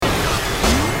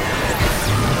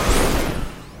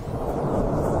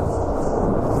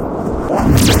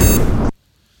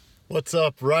What's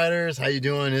up, riders? How you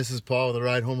doing? This is Paul with the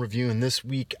Ride Home Review, and this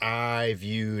week I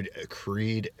viewed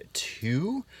Creed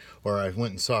 2, or I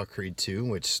went and saw Creed 2,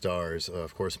 which stars,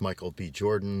 of course, Michael B.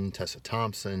 Jordan, Tessa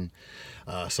Thompson,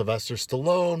 Sylvester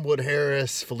Stallone, Wood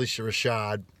Harris, Felicia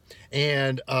Rashad,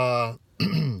 and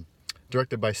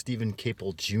directed by Stephen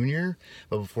Caple Jr.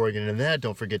 But before I get into that,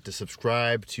 don't forget to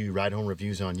subscribe to Ride Home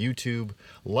Reviews on YouTube,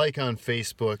 like on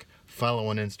Facebook, follow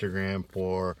on Instagram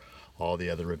for all the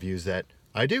other reviews that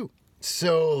I do.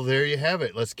 So there you have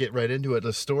it. Let's get right into it.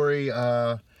 The story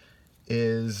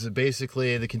is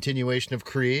basically the continuation of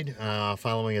Creed,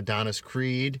 following Adonis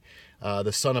Creed,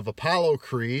 the son of Apollo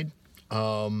Creed,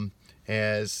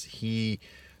 as he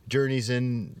journeys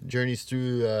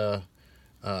through to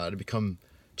become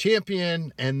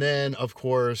champion, and then of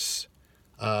course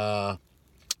an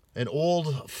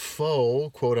old foe,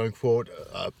 quote unquote,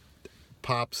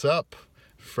 pops up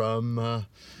from,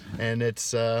 and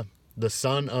it's the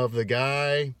son of the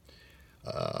guy,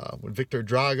 Victor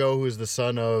Drago, who is the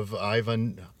son of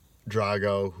Ivan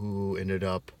Drago, who ended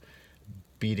up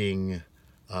beating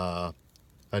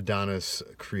Adonis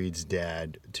Creed's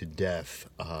dad to death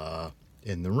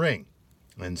in the ring.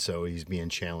 And so he's being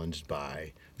challenged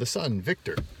by the son,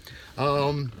 Victor.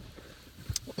 And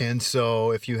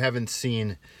so if you haven't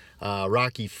seen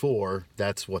Rocky IV,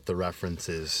 that's what the reference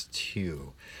is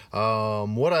to.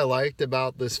 What I liked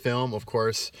about this film, of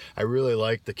course, I really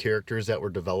liked the characters that were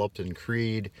developed in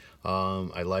Creed.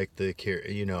 I liked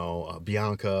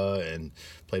Bianca, and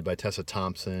played by Tessa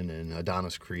Thompson, and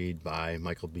Adonis Creed by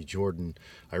Michael B. Jordan.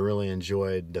 I really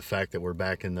enjoyed the fact that we're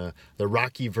back in the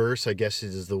Rocky verse, I guess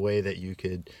is the way that you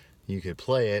could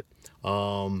play it.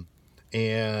 And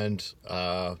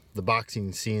the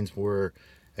boxing scenes were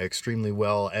extremely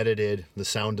well edited. The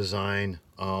sound design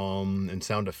and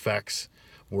sound effects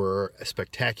were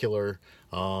spectacular,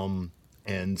 and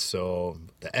so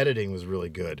the editing was really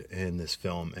good in this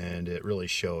film, and it really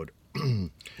showed.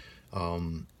 And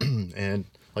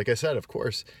like I said, of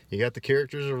course, you got the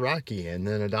characters of Rocky and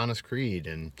then Adonis Creed,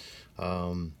 and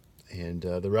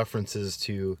the references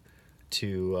to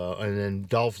and then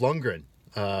Dolph Lundgren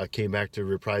came back to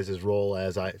reprise his role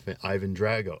as Ivan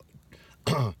Drago.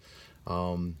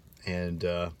 And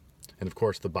of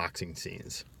course the boxing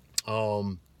scenes.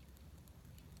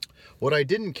 What I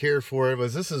didn't care for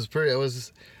was this was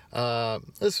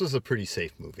a pretty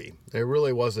safe movie. There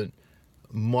really wasn't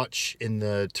much in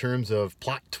the terms of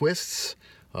plot twists.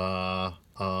 No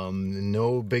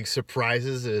big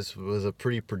surprises. It was a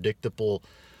pretty predictable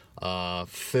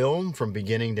film from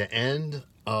beginning to end.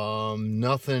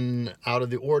 Nothing out of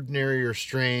the ordinary or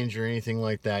strange or anything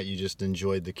like that. You just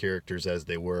enjoyed the characters as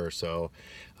they were. So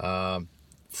it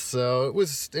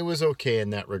was okay in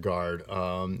that regard.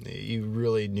 You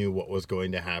really knew what was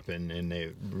going to happen, and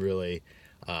they really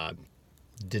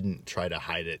didn't try to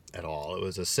hide it at all. It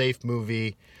was a safe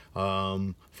movie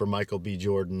for Michael B.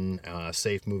 Jordan, a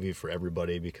safe movie for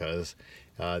everybody, because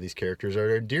these characters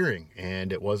are endearing,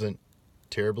 and it wasn't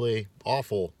terribly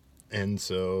awful. And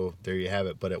so there you have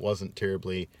it. But it wasn't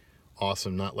terribly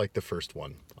awesome, not like the first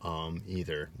one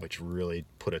either, which really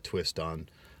put a twist on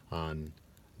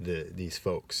these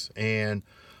folks. And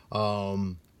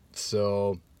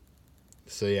so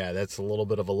yeah, that's a little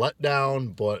bit of a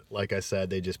letdown. But like I said,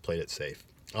 they just played it safe.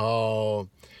 And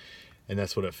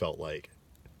that's what it felt like.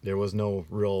 There was no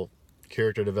real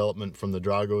character development from the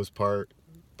Drago's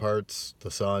parts,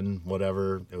 the son,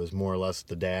 whatever. It was more or less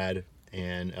the dad.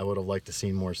 And I would have liked to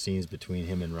see more scenes between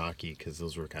him and Rocky, because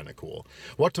those were kind of cool.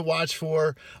 What to watch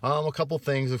for? A couple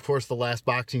things. Of course, the last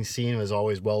boxing scene was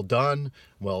always well done,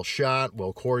 well shot,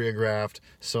 well choreographed,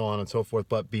 so on and so forth.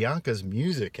 But Bianca's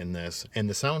music in this, and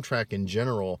the soundtrack in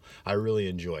general, I really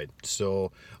enjoyed.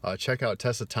 So check out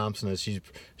Tessa Thompson as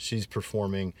she's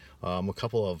performing a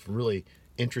couple of really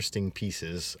interesting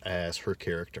pieces as her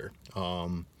character.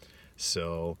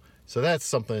 So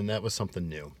that was something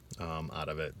new out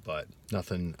of it, but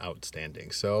nothing outstanding.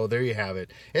 So there you have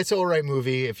it. It's an alright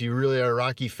movie. If you really are a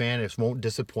Rocky fan, it won't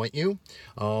disappoint you.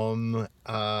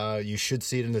 You should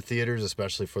see it in the theaters,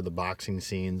 especially for the boxing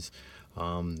scenes.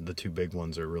 The two big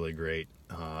ones are really great.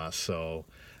 So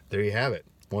there you have it.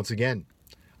 Once again,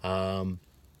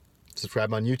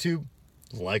 subscribe on YouTube,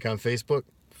 like on Facebook,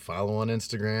 follow on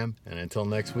Instagram, and until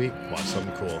next week, watch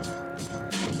something cool.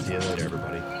 See you later,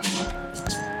 everybody.